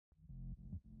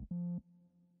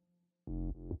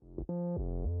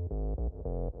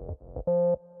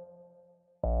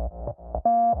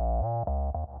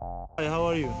Hi, how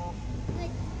are you? Good.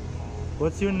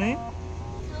 What's your name?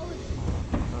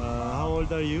 Saoud. How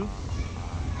old are you?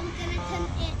 I'm gonna turn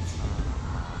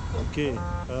 8. Okay.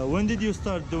 When did you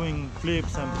start doing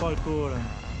flips and parkour? And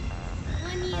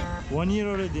 1 year. 1 year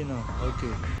already now.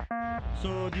 Okay.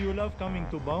 So do you love coming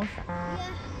to Bounce?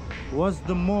 Yeah. What's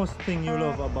the most thing you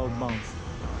love about Bounce?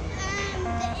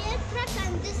 The air truck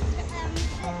and this the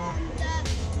trampoline.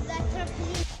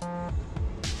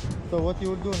 So what you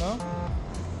will do now?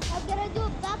 I'm gonna do a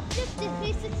backflip, the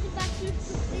 360 backflip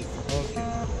to 360. Okay.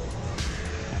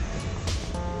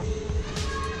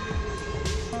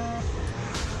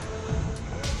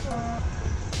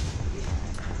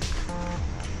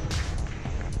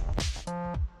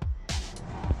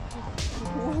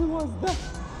 What was that?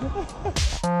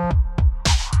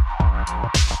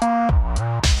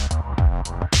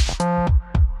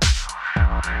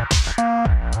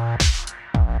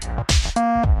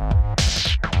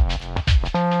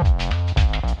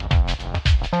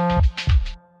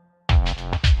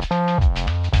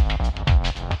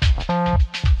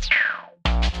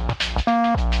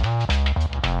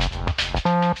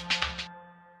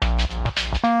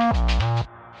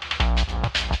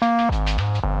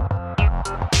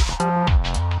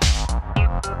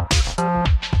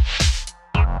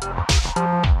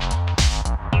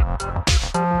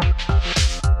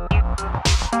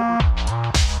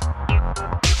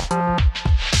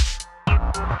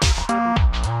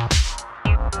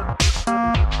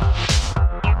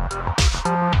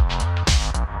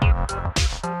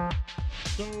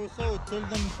 So tell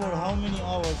them for how many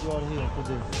hours you are here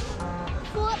today.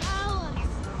 4 hours.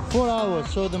 4 hours.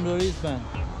 Show them the wristband.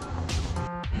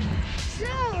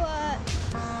 So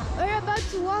we're about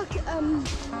to walk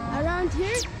around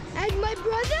here, and my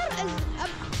brother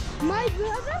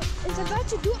is about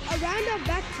to do a round of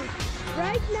backflip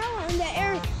right now on the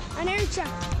air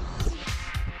track.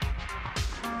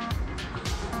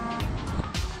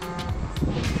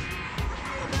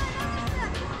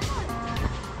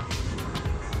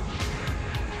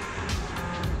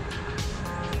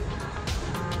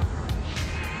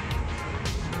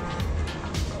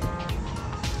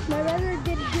 My brother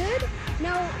did good.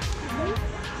 Now,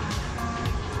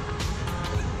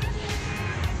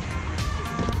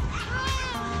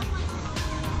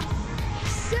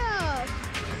 so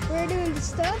we're doing the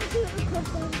stuff.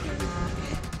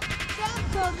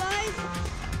 So guys,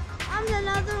 I'm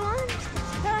another one.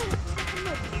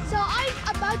 So I'm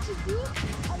about to do.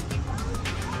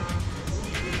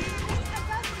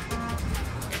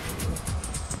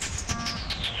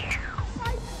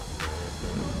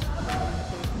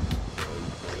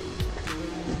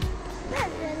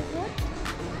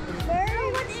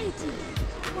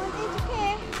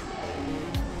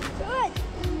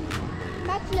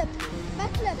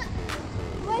 Backflip.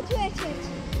 Wait.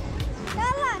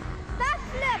 يلا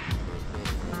backflip.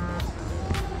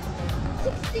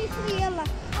 63 يلا.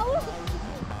 أول.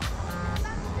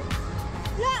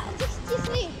 لا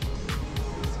 63.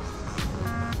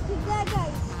 كذا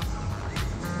guys.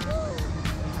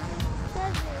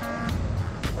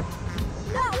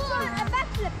 لا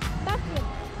backflip.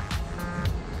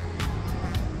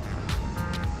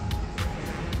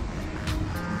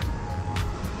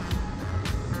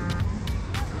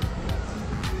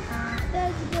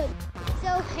 That's good.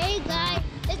 So hey guys,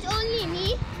 it's only me.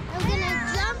 I'm gonna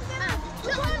jump.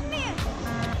 Join me.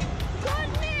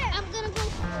 I'm gonna go.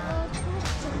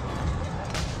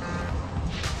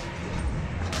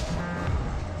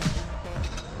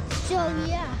 So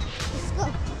yeah, let's go.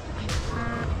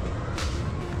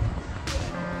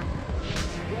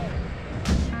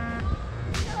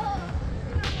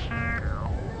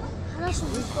 Is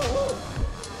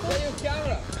that your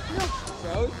camera? No.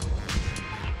 Saoud?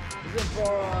 Is it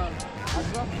for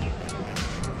Ashraf?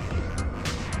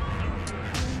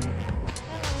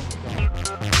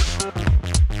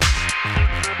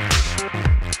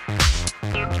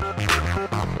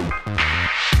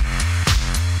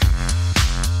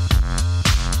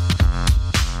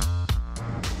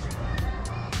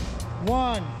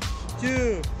 One,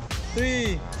 2,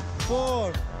 3,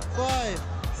 4, 5,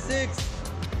 6,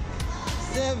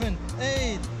 7,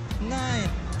 8, 9,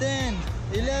 10,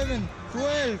 11,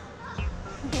 12.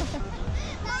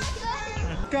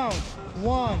 Count.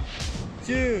 1,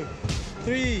 2,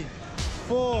 3,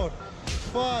 4,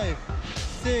 5,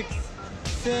 6,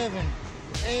 7,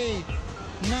 8,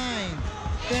 9,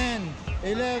 10,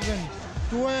 11,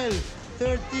 12,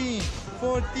 13,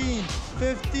 14,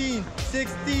 15,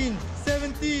 16,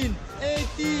 17,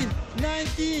 18,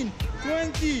 19,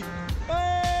 20.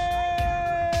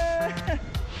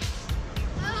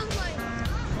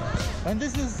 And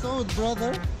this is Saoud,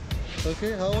 brother.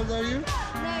 Okay, how old are you?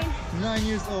 9. 9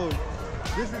 years old.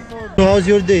 This is for... So how's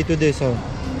your day today, Saoud?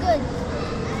 Good.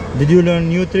 Did you learn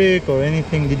new trick or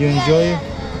anything? Did you enjoy it?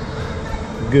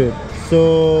 Good.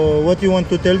 So what you want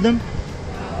to tell them?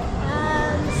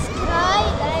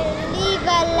 Subscribe and leave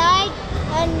a like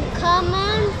and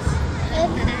comment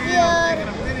if you're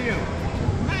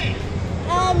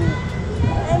and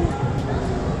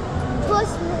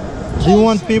post. Do you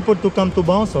want people to come to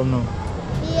Bounce or no?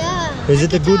 Yeah. Is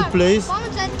it a good place?